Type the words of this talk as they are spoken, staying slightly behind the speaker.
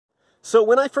So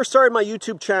when I first started my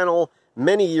YouTube channel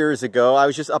many years ago, I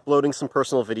was just uploading some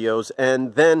personal videos,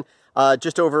 and then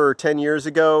just over 10 years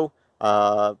ago,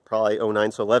 probably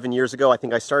 '09, so 11 years ago, I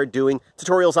think I started doing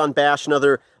tutorials on Bash and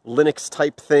other Linux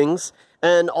type things.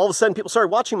 And all of a sudden people started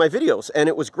watching my videos, and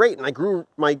it was great, and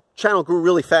my channel grew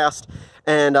really fast.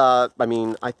 And I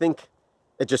mean, I think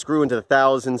it just grew into the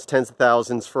thousands, tens of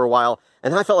thousands for a while.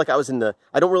 And I felt like I was in the,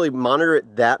 I don't really monitor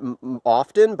it that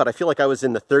often, but I feel like I was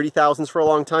in the 30,000s for a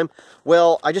long time.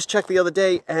 Well, I just checked the other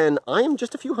day, and I am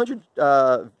just a few hundred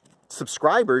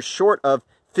subscribers short of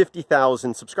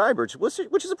 50,000 subscribers,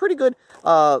 which is a pretty good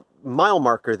mile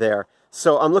marker there.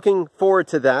 So I'm looking forward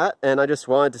to that, and I just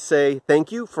wanted to say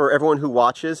thank you for everyone who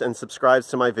watches and subscribes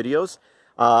to my videos.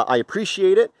 I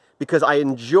appreciate it because I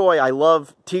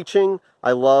love teaching,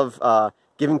 I love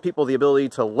giving people the ability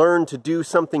to learn to do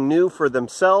something new for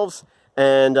themselves,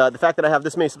 and the fact that I have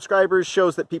this many subscribers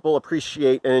shows that people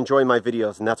appreciate and enjoy my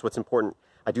videos, and that's what's important.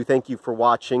 I do thank you for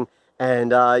watching,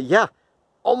 and yeah,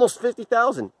 almost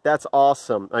 50,000. That's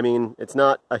awesome. I mean, it's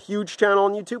not a huge channel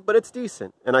on YouTube, but it's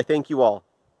decent, and I thank you all.